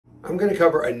I'm going to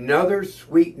cover another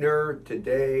sweetener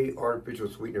today, artificial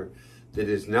sweetener, that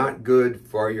is not good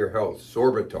for your health,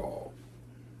 sorbitol.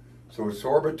 So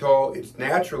sorbitol, it's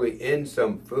naturally in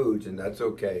some foods, and that's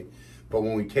okay. But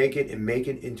when we take it and make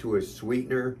it into a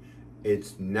sweetener,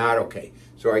 it's not okay.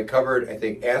 So I covered, I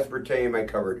think, aspartame. I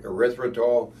covered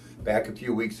erythritol back a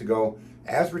few weeks ago.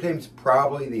 Aspartame's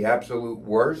probably the absolute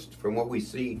worst from what we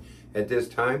see at this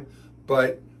time,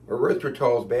 but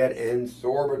erythritol is bad, and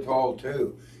sorbitol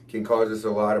too can cause us a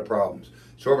lot of problems.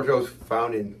 Sorbitol is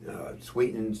found in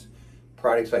sweetened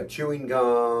products like chewing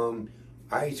gum,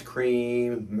 ice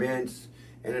cream, mints,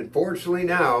 and unfortunately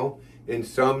now in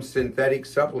some synthetic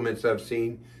supplements I've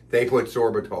seen, they put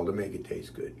sorbitol to make it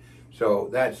taste good. So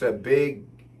that's a big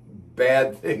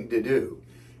bad thing to do.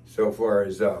 So far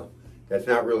as that's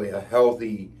not really a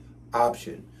healthy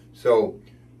option. So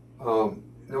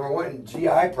number one,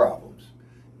 GI problems.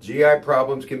 GI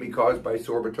problems can be caused by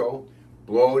sorbitol.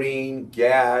 Bloating,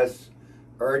 gas,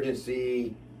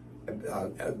 urgency,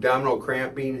 abdominal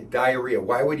cramping, diarrhea.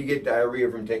 Why would you get diarrhea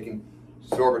from taking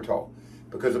sorbitol?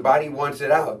 Because the body wants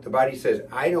it out. The body says,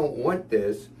 I don't want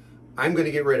this, I'm going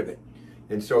to get rid of it.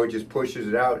 And so it just pushes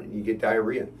it out and you get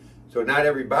diarrhea. So not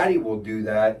everybody will do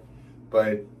that,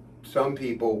 but some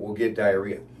people will get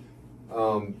diarrhea.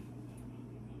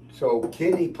 So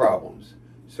kidney problems.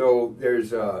 So there's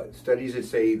studies that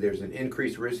say there's an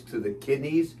increased risk to the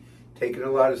kidneys taking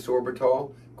a lot of sorbitol.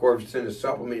 Of course, if it's in a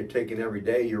supplement you're taking every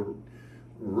day, you're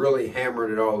really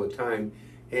hammering it all the time.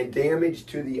 And damage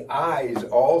to the eyes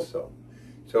also.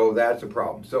 So that's a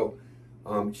problem. So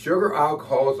sugar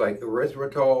alcohols like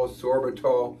erythritol,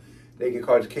 sorbitol, they can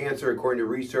cause cancer according to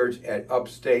research at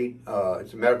Upstate.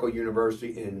 It's a medical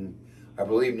university in, I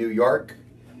believe, New York.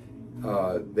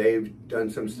 They've done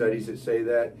some studies that say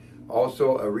that.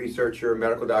 Also, a researcher,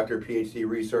 medical doctor, PhD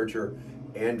researcher,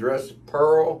 Andres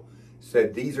Pearl,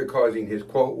 said these are causing, his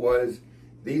quote was,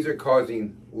 these are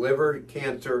causing liver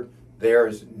cancer,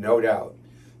 there's no doubt.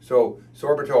 So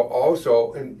sorbitol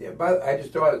also, and I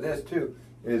just thought of this too,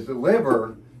 is the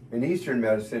liver in Eastern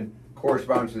medicine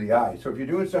corresponds to the eye. So if you're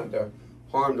doing something to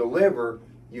harm the liver,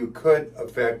 you could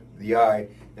affect the eye,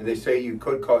 and they say you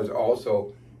could cause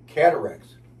also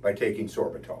cataracts by taking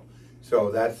sorbitol. So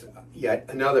that's yet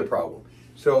another problem.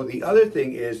 So the other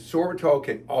thing is sorbitol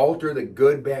can alter the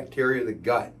good bacteria of the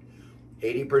gut.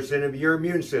 80% of your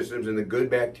immune system's in the good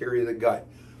bacteria of the gut.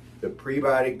 The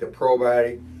prebiotic, the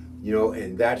probiotic, you know,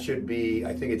 and that should be,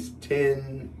 I think it's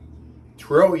 10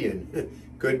 trillion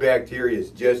good bacteria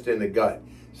is just in the gut.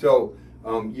 So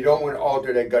you don't want to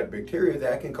alter that gut bacteria.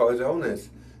 That can cause illness.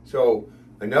 So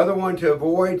another one to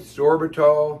avoid,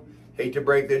 sorbitol. Hate to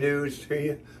break the news to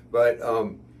you, but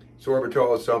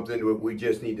sorbitol is something that we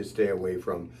just need to stay away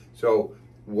from. So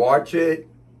watch it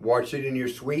in your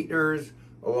sweeteners,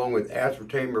 along with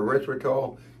aspartame,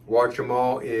 erythritol. Watch them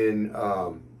all in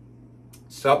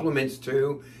supplements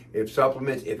too. If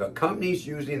a company's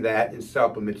using that in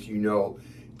supplements, you know,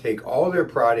 take all their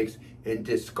products and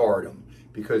discard them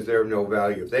because they're of no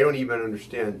value. If they don't even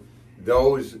understand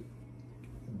those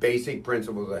basic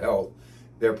principles of health,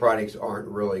 their products aren't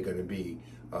really going to be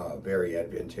very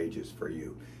advantageous for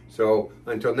you. So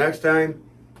until next time,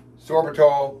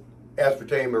 sorbitol,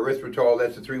 aspartame, erythritol,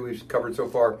 that's the three we've covered so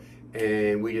far.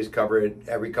 And we just cover it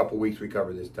every couple weeks. We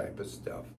cover this type of stuff.